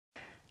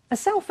A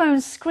cell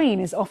phone's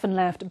screen is often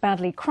left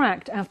badly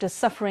cracked after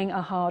suffering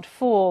a hard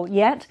fall.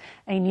 Yet,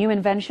 a new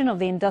invention of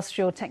the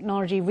Industrial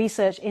Technology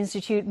Research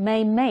Institute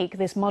may make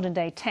this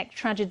modern-day tech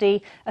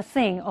tragedy a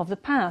thing of the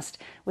past,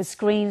 with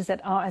screens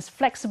that are as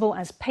flexible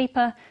as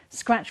paper,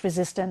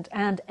 scratch-resistant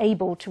and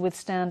able to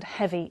withstand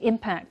heavy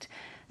impact.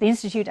 The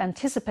Institute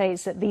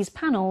anticipates that these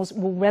panels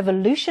will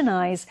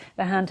revolutionize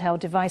the handheld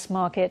device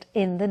market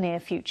in the near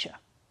future.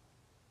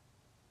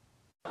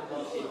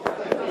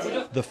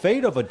 The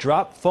fate of a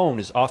drop phone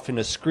is often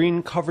a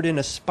screen covered in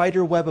a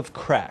spider web of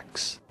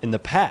cracks. In the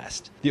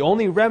past, the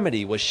only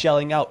remedy was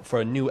shelling out for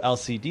a new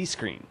LCD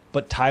screen.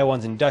 But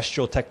Taiwan's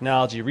Industrial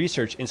Technology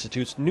Research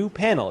Institute's new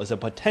panel is a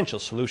potential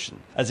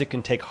solution, as it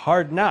can take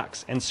hard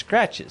knocks and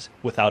scratches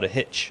without a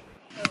hitch.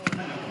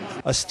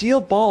 A steel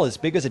ball as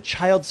big as a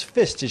child's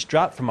fist is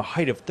dropped from a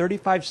height of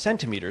 35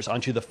 centimeters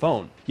onto the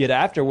phone, yet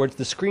afterwards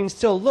the screen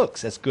still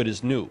looks as good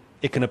as new.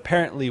 It can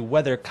apparently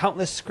weather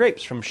countless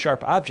scrapes from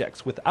sharp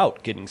objects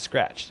without getting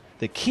scratched.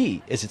 The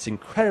key is its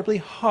incredibly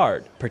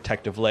hard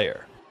protective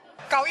layer.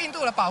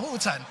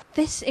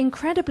 This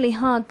incredibly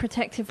hard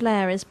protective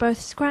layer is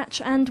both scratch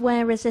and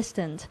wear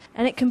resistant,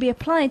 and it can be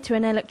applied to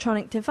an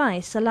electronic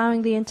device,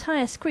 allowing the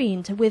entire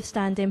screen to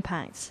withstand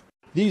impacts.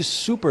 These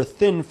super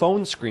thin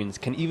phone screens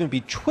can even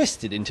be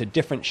twisted into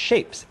different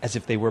shapes as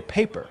if they were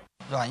paper.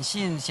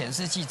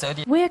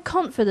 We're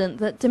confident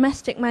that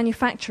domestic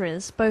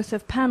manufacturers, both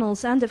of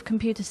panels and of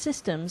computer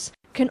systems,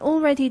 can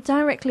already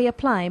directly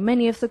apply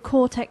many of the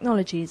core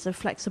technologies of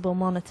flexible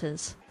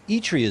monitors.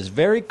 ITRI is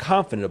very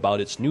confident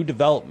about its new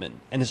development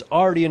and is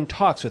already in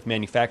talks with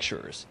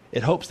manufacturers.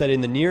 It hopes that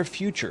in the near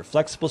future,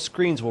 flexible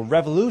screens will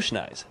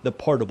revolutionize the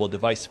portable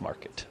device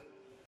market.